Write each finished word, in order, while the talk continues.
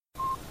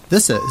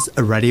This is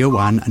a Radio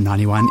 1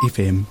 91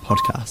 FM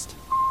podcast.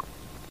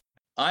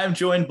 I am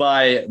joined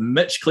by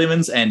Mitch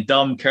Clemens and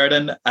Dom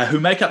Curtin, who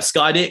make up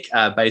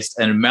Skydeck, based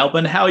in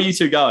Melbourne. How are you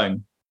two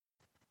going?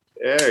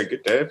 Yeah,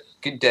 good, Dave.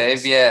 Good,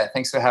 Dave. Yeah,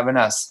 thanks for having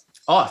us.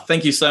 Oh,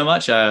 thank you so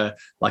much.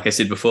 Like I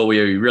said before, we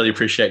really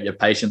appreciate your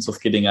patience with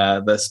getting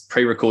this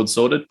pre-record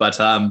sorted. But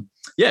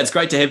yeah, it's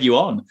great to have you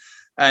on.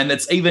 And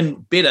it's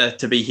even better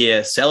to be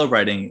here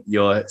celebrating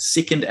your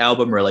second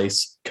album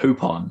release,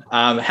 Coupon.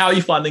 How are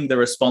you finding the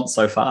response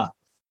so far?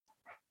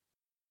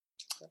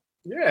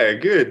 Yeah,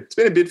 good. It's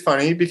been a bit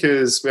funny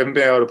because we haven't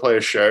been able to play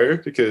a show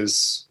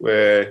because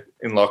we're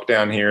in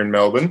lockdown here in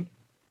Melbourne.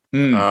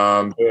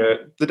 But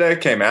the day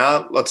it came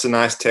out, lots of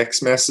nice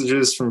text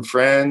messages from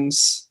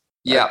friends,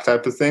 that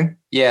type of thing.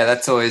 Yeah,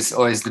 that's always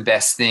the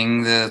best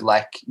thing, the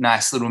like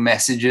nice little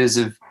messages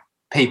of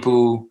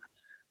people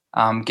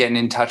getting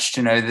in touch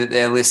to know that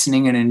they're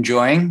listening and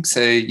enjoying.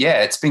 So,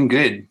 yeah, it's been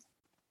good.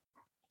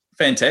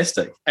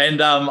 Fantastic. And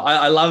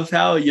I love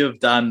how you've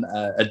done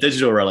a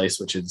digital release,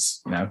 which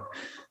is,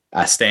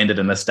 standard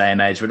in this day and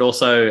age, but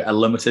also a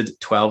limited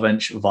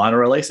 12-inch vinyl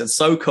release. It's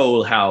so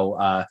cool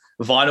how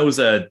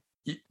vinyls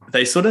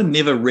they sort of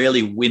never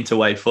really went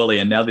away fully,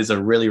 and now there's a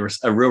real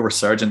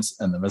resurgence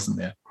in them, isn't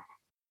there?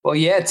 Well,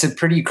 yeah, it's a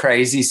pretty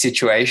crazy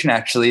situation,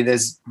 actually.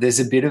 There's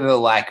a bit of a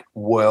like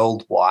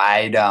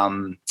worldwide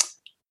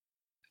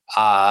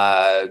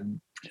I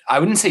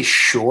wouldn't say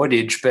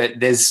shortage, but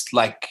there's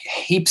like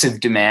heaps of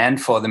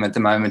demand for them at the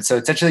moment. So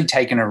it's actually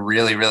taken a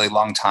really, really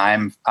long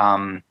time.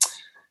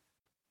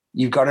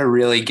 You've got to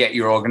really get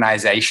your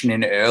organization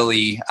in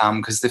early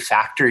because the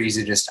factories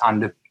are just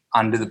under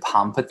the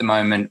pump at the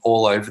moment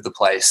all over the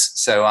place.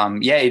 So,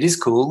 yeah, it is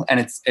cool. And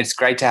it's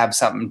great to have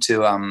something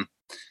to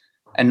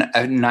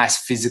a nice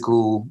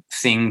physical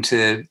thing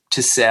to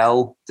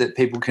sell that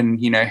people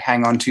can,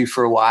 hang on to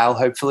for a while,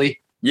 hopefully.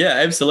 Yeah,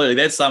 absolutely.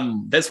 That's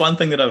one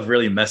thing that I've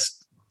really missed,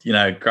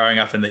 growing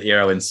up in the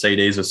era when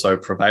CDs were so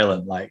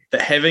prevalent. Like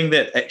having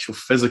that actual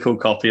physical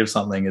copy of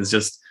something is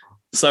just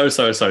so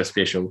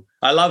special.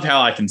 I love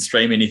how I can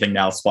stream anything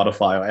now,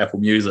 Spotify or Apple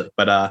Music,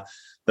 but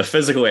the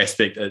physical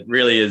aspect, it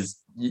really is,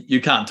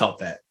 you can't top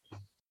that.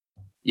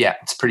 Yeah,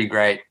 it's pretty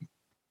great.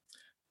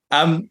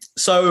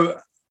 So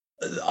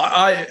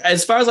I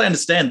as far as I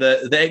understand,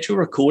 the actual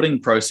recording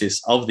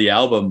process of the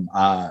album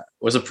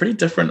was a pretty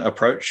different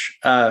approach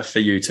for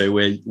you two,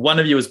 where one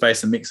of you was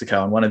based in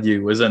Mexico and one of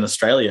you was in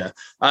Australia.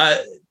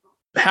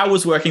 How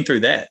was working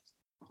through that?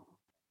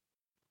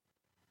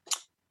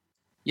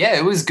 Yeah,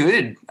 it was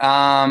good.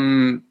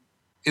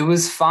 It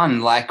was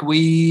fun. Like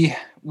we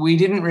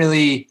didn't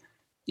really,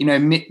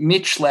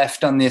 Mitch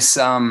left on this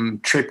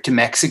trip to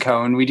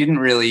Mexico, and we didn't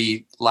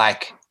really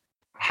like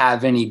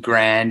have any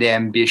grand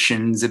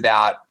ambitions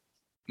about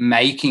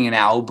making an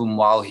album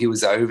while he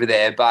was over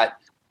there. But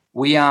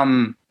we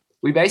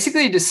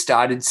basically just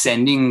started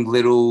sending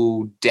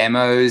little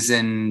demos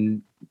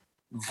and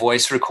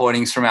voice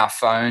recordings from our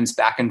phones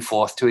back and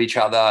forth to each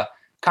other,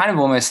 kind of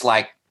almost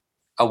like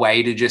a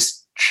way to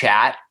just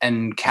chat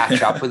and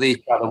catch up with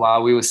each other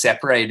while we were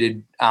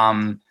separated.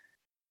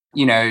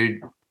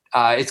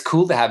 It's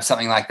cool to have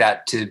something like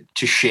that to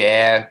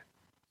share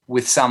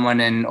with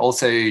someone, and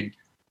also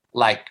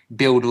like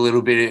build a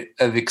little bit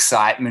of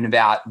excitement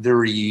about the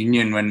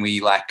reunion when we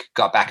like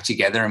got back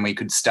together and we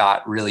could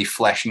start really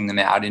fleshing them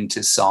out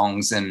into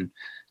songs. And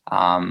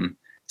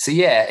so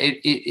yeah,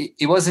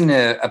 it wasn't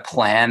a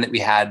plan that we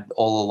had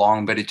all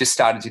along, but it just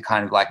started to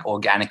kind of like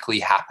organically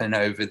happen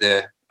over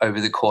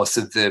the course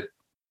of the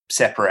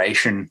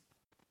separation.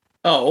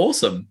 Oh,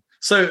 awesome.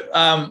 So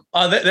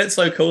that's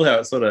so cool how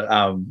it sort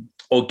of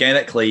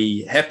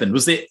organically happened.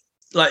 Was there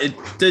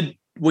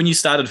when you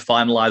started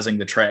finalizing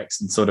the tracks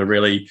and sort of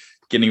really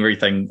getting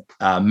everything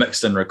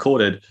mixed and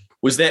recorded,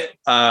 was that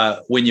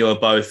when you were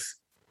both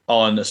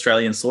on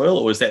Australian soil,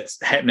 or was that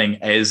happening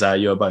as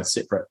you were both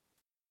separate?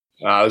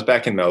 I was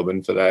back in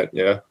Melbourne for that,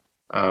 yeah.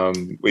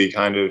 We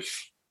kind of,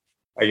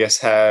 I guess,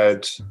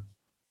 had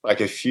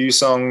like a few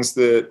songs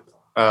that,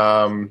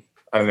 I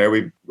don't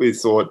know, we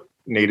thought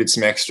needed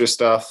some extra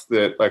stuff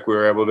that like we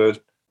were able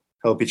to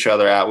help each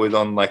other out with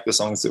on like the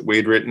songs that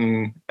we'd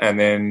written. And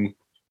then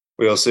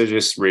we also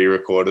just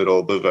re-recorded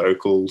all the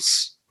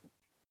vocals,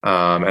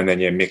 and then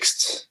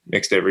mixed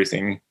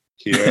everything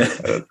here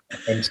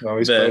at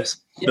Snowy's place.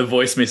 The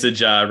voice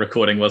message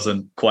recording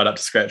wasn't quite up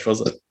to scratch,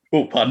 was it?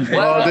 Oh, pardon me.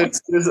 Well,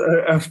 there's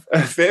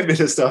a fair bit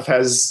of stuff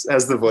has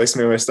the voice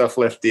memo stuff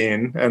left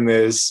in, and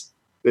there's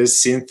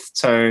synth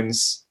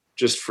tones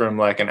just from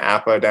like an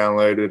app I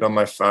downloaded on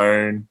my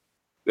phone.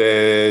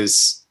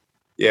 There's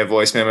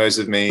voice memos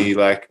of me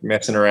like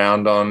messing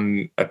around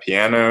on a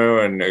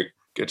piano and a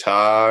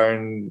guitar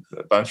and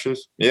a bunch of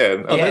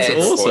that's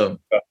awesome.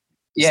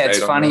 Yeah, it's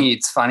funny.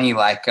 It's funny,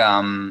 like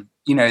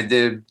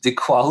the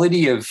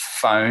quality of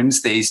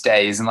phones these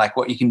days and like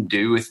what you can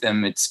do with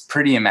them. It's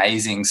pretty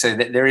amazing. So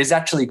there is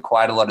actually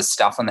quite a lot of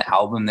stuff on the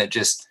album that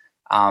just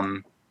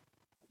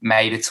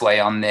made its way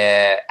on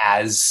there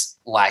as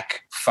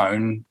like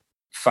phone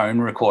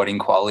recording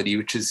quality,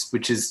 which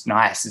is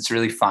nice. It's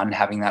really fun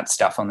having that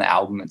stuff on the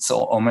album. It's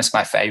almost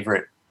my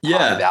favorite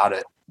Yeah. about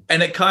it.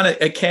 And it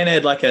can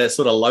add like a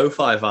sort of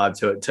lo-fi vibe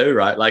to it too,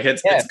 right? Like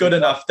it's good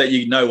enough that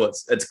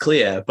it's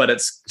clear, but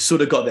it's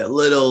sort of got that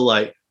little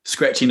like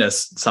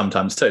scratchiness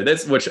sometimes too.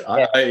 That's which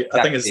I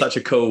think is such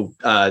a cool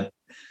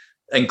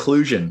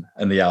inclusion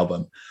in the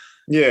album.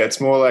 Yeah,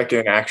 it's more like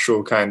an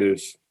actual kind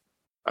of,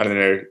 I don't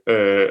know,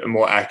 a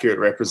more accurate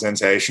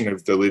representation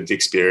of the lived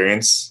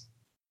experience.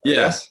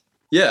 Yeah.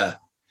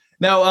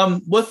 Now,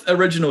 with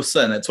Original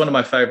Sin, it's one of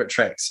my favorite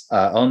tracks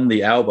on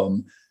the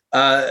album.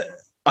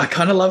 I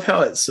kind of love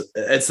how it's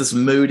this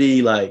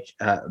moody, like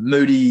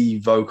moody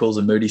vocals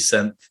and moody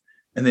synth,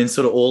 and then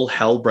sort of all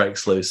hell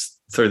breaks loose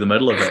through the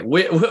middle of it.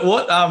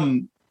 What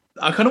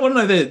I kind of want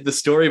to know the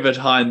story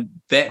behind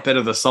that bit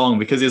of the song,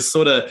 because there's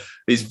sort of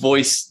these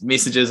voice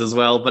messages as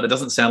well, but it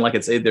doesn't sound like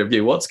it's either of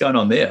you. What's going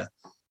on there?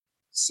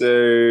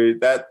 So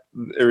that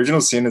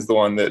Original Sin is the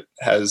one that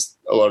has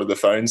a lot of the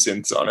phone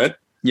synths on it.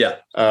 Yeah.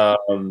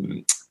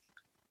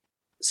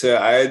 So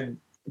I had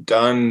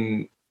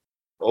done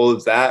all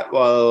of that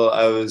while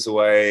I was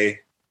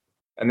away,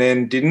 and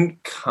then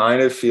didn't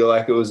kind of feel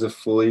like it was a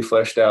fully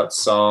fleshed out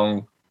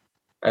song.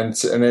 And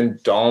then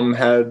Dom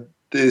had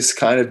this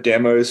kind of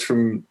demos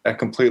from a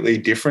completely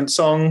different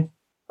song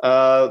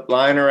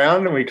lying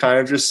around, and we kind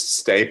of just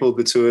stapled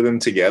the two of them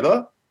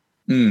together.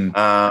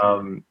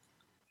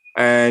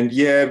 And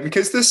yeah,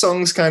 because the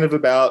song's kind of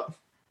about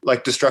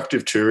like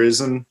destructive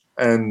tourism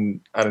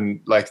and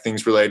like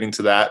things relating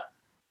to that.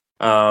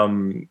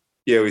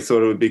 Yeah, we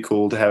thought it would be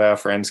cool to have our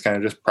friends kind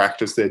of just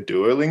practice their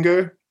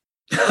Duolingo.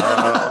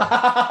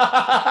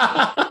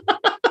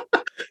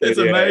 It's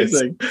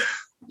amazing.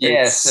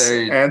 So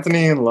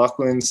Anthony and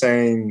Lachlan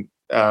saying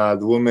the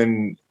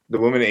woman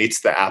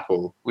eats the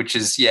apple, which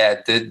is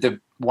the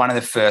one of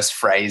the first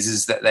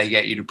phrases that they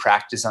get you to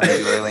practice on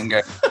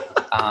Duolingo.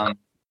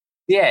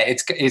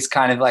 It's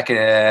kind of like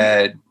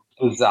a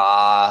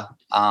bizarre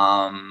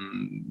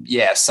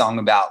song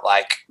about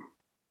like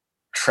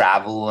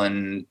travel.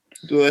 And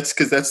well, that's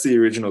because that's the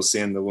Original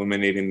Sin, the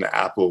woman eating the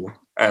apple,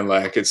 and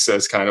like it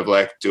says kind of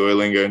like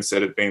Duolingo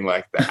instead of being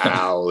like the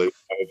owl, it's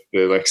kind of the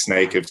like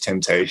snake of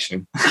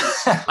temptation.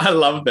 I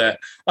love that.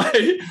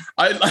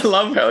 I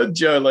love how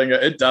Duolingo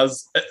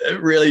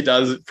it really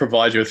does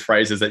provide you with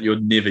phrases that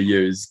you'll never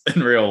use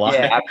in real life.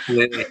 Yeah,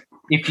 absolutely.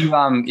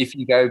 If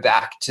you go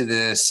back to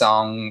the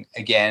song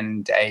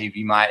again, Dave,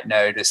 you might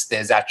notice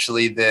there's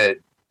actually the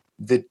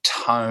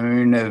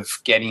tone of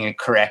getting a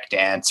correct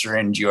answer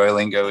in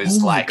Duolingo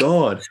is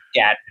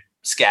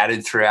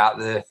scattered throughout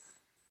the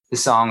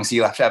song, so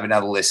you'll have to have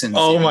another listen.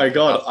 Oh my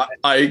God.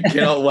 I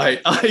cannot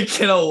wait. I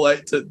cannot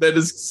wait that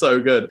is so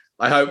good.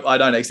 I hope I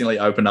don't accidentally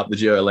open up the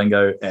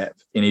Duolingo app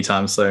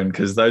anytime soon,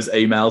 because those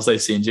emails they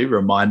send you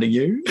reminding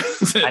you.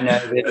 I know,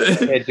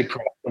 they're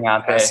depressing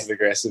out there. Passive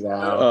aggressive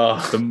owl. Oh,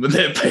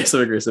 that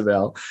passive aggressive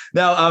owl.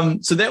 Now,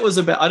 so that was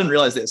about, I didn't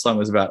realize that song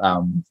was about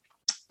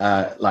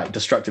like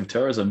destructive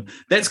tourism.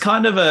 That's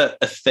kind of a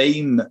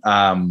theme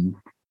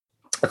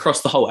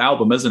across the whole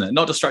album, isn't it?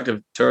 Not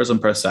destructive tourism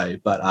per se,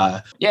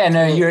 but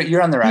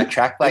you're on the right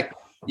track. Like,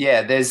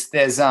 yeah,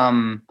 there's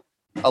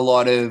a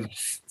lot of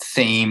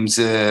themes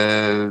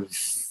of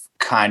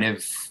kind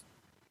of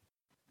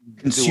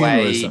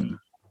consumerism.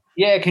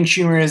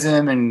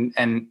 Consumerism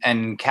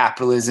and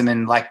capitalism,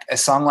 and like a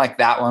song like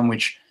that one,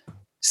 which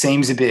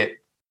seems a bit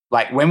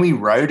like when we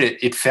wrote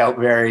it, it felt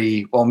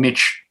very, well,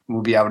 Mitch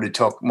will be able to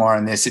talk more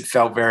on this. It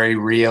felt very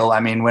real. I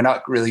mean, we're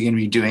not really going to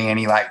be doing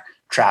any like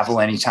travel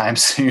anytime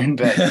soon,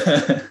 but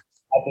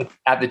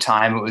at the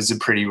time it was a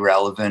pretty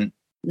relevant.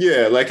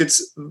 Yeah, like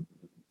it's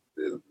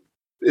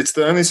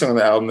the only song on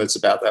the album that's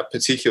about that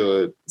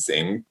particular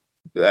thing,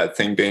 that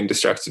thing being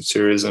destructive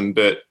tourism.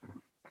 But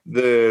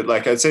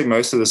I'd say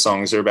most of the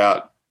songs are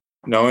about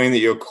knowing that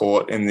you're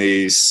caught in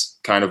these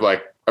kind of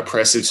like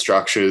oppressive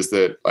structures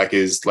that like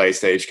is late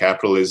stage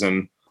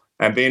capitalism,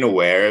 and being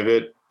aware of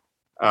it,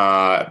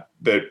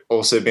 but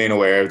also being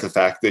aware of the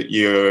fact that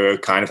you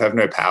kind of have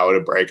no power to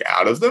break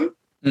out of them.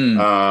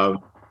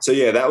 So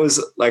yeah, that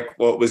was like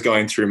what was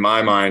going through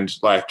my mind.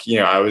 Like, you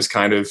know, I was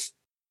kind of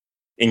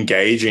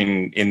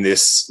engaging in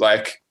this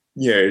like,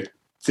 you know,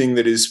 thing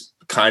that is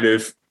kind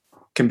of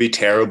can be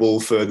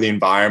terrible for the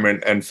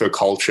environment and for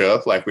culture,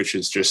 like, which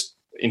is just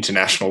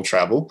international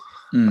travel.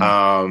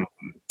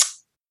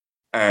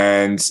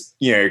 And,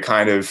 you know,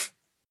 kind of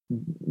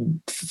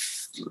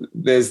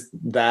there's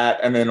that.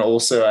 And then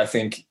also I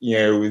think, you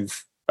know,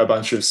 with a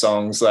bunch of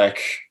songs,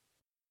 like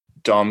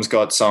Dom's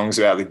got songs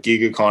about the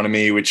gig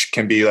economy, which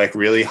can be like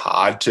really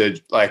hard to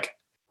like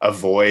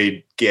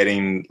avoid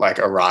getting like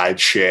a ride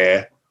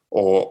share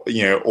or,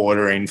 you know,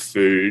 ordering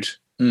food.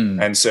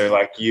 And so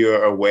like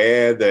you're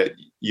aware that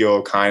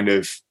you're kind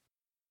of,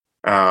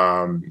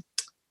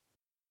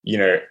 you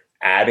know,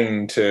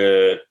 adding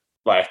to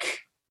like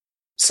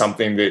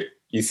something that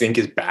you think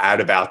is bad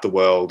about the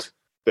world,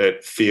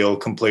 but feel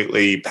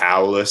completely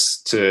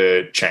powerless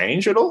to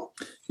change at all.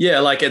 Yeah,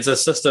 like it's a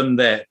system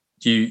that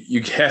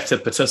you have to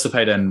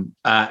participate in,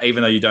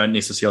 even though you don't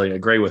necessarily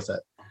agree with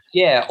it.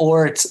 Yeah,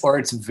 or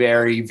it's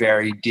very,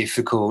 very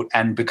difficult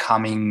and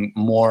becoming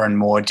more and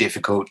more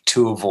difficult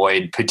to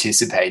avoid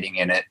participating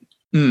in it.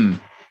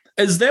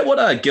 Is that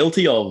what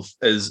Guilty Of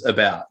is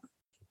about?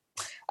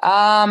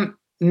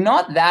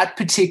 Not that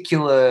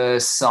particular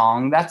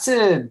song.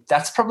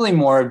 That's probably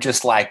more of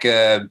just like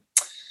a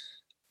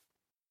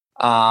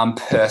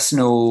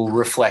personal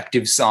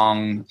reflective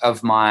song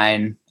of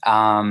mine.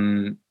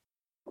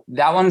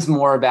 That one's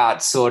more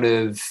about sort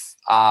of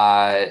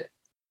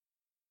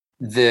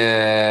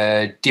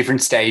the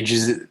different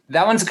stages.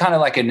 That one's kind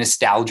of like a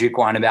nostalgic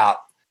one about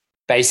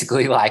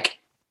basically like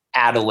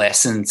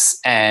adolescence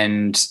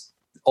and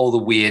all the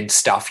weird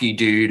stuff you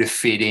do to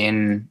fit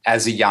in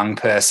as a young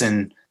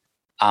person,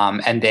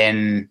 and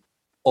then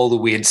all the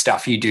weird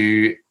stuff you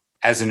do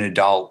as an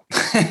adult.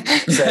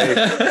 So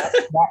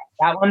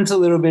that one's a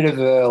little bit of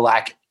a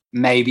like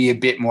maybe a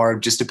bit more of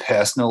just a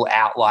personal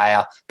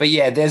outlier. But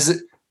yeah, there's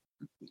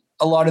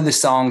a lot of the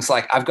songs,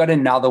 like I've got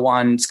another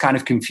one. It's kind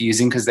of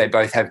confusing because they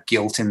both have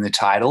guilt in the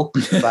title,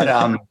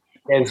 but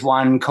there's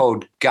one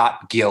called Gut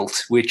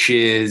Guilt, which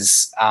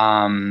is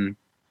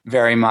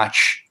very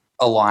much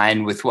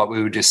aligned with what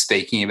we were just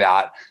speaking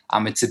about.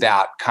 It's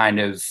about kind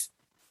of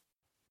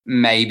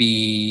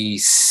maybe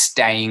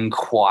staying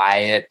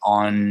quiet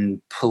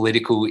on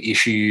political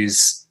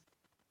issues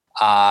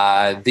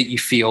that you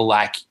feel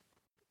like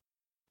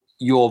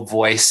your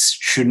voice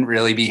shouldn't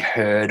really be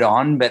heard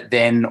on, but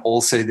then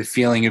also the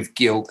feeling of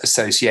guilt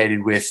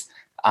associated with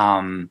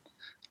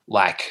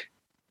like,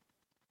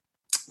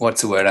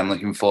 what's the word I'm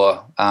looking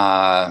for?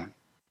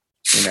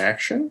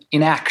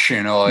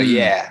 Inaction or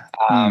yeah.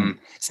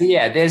 So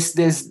yeah, there's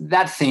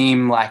that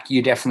theme, like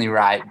you're definitely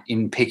right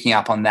in picking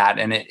up on that,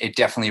 and it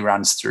definitely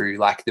runs through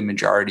like the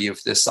majority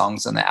of the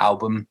songs on the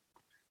album.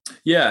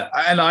 Yeah,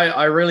 and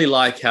I really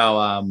like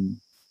how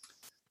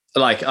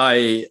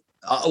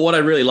what I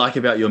really like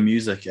about your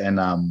music and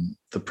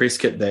the press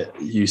kit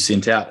that you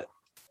sent out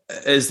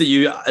is that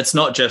it's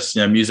not just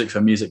music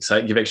for music's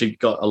sake. You've actually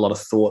got a lot of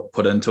thought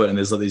put into it, and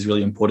there's like these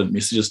really important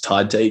messages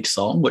tied to each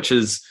song, which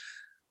is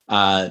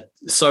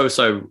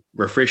so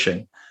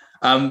refreshing.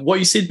 What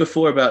you said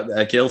before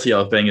about Guilty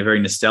Of being a very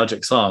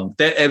nostalgic song,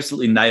 that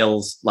absolutely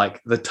nails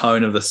like the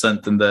tone of the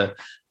synth and the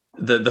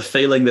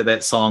feeling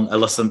that song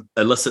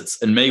elicits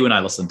in me when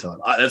I listen to it.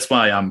 That's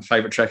my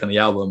favorite track on the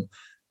album.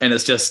 And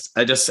it just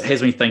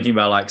has me thinking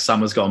about like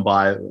summers gone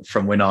by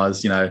from when I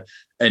was, in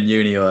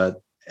uni or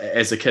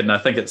as a kid. And I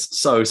think it's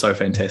so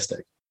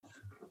fantastic.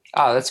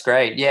 Oh, that's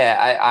great.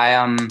 Yeah.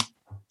 I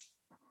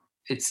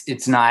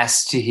it's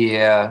nice to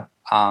hear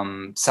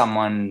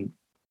someone,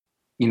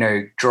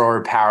 draw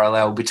a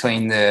parallel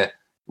between the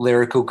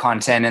lyrical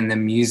content and the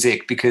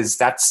music, because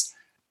that's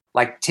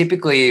like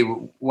typically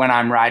when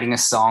I'm writing a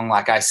song,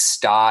 like I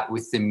start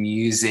with the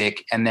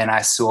music and then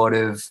I sort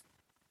of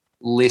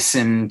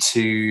listen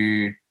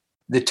to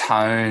the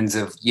tones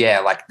of,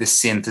 like the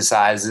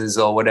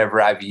synthesizers or whatever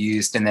I've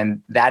used. And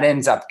then that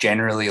ends up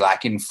generally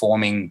like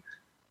informing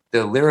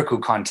the lyrical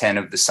content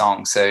of the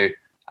song. So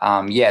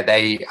I'm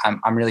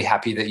really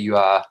happy that you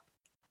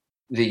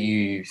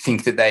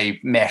think that they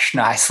mesh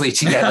nicely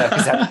together,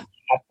 because that's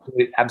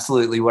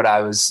absolutely what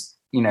I was,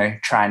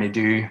 trying to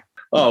do.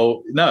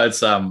 Oh no,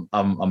 it's I'm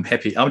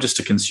happy. I'm just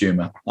a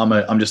consumer.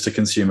 I'm just a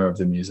consumer of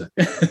the music.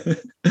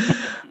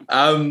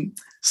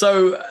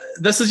 So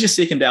this is your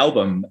second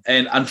album,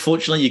 and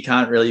unfortunately you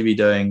can't really be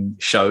doing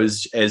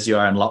shows as you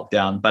are in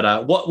lockdown.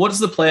 But what is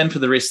the plan for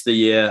the rest of the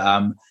year?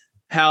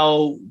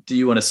 How do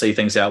you want to see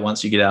things out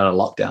once you get out of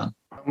lockdown?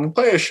 We'll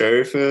play a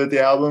show for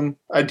the album.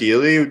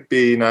 Ideally, it would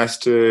be nice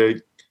to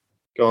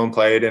go and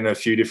play it in a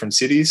few different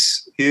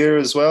cities here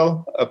as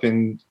well, up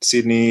in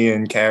Sydney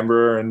and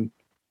Canberra, and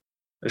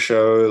a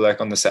show like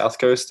on the south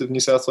coast of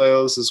New South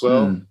Wales as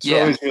well. It's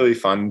always really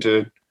fun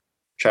to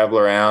travel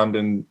around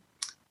and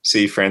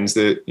see friends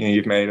that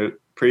you've made at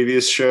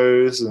previous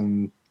shows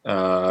and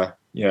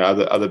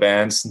other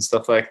bands and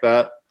stuff like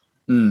that.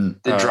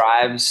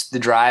 The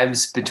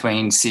drives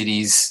between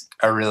cities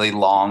are really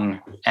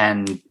long,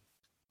 and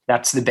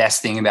that's the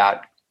best thing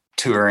about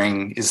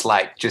touring, is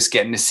like just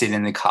getting to sit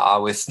in the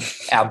car with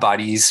our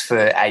buddies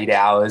for 8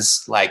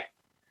 hours, like,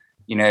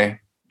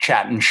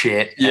 chatting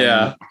shit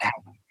and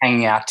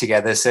hanging out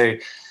together. So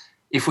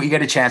if we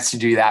get a chance to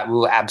do that,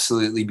 we'll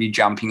absolutely be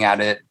jumping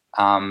at it.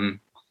 But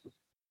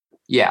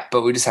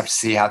we just have to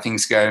see how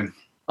things go.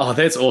 Oh,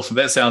 that's awesome.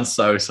 That sounds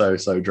so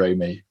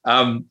dreamy.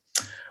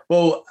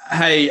 Well,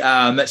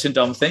 hey, Mitch and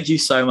Dom, thank you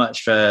so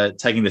much for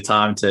taking the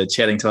time to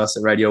chatting to us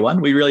at Radio 1.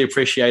 We really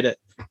appreciate it.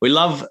 I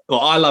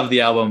love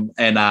the album,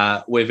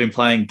 and we've been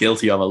playing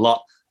Guilty Of a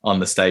lot on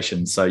the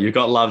station. So you've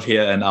got love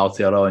here in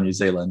Aotearoa, New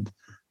Zealand.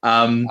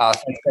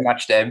 Thanks so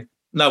much, Dave.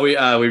 No, we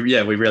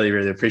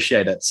really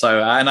appreciate it.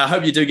 So, and I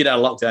hope you do get out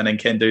of lockdown and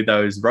can do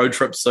those road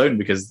trips soon,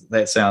 because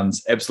that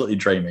sounds absolutely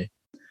dreamy.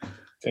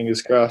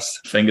 Fingers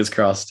crossed. Fingers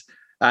crossed.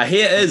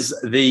 Here is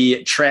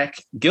the track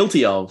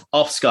Guilty Of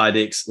off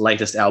Skydeck's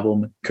latest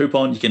album,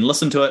 Coupon. You can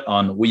listen to it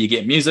on Where You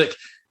Get Music,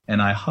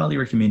 and I highly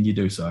recommend you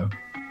do so.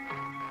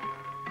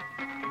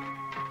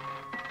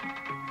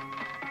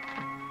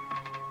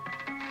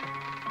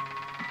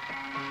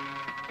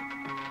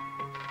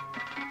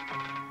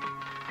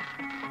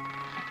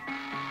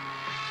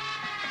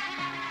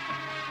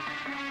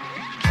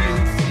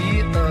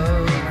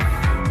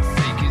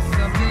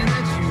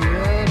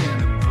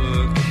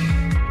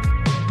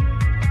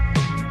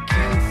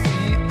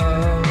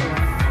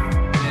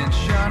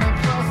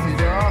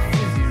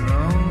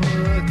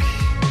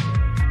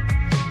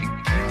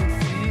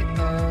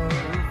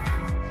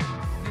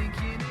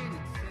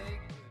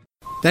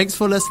 Thanks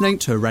for listening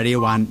to Radio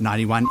 1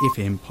 91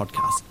 FM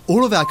podcast.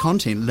 All of our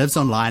content lives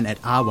online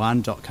at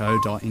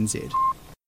r1.co.nz.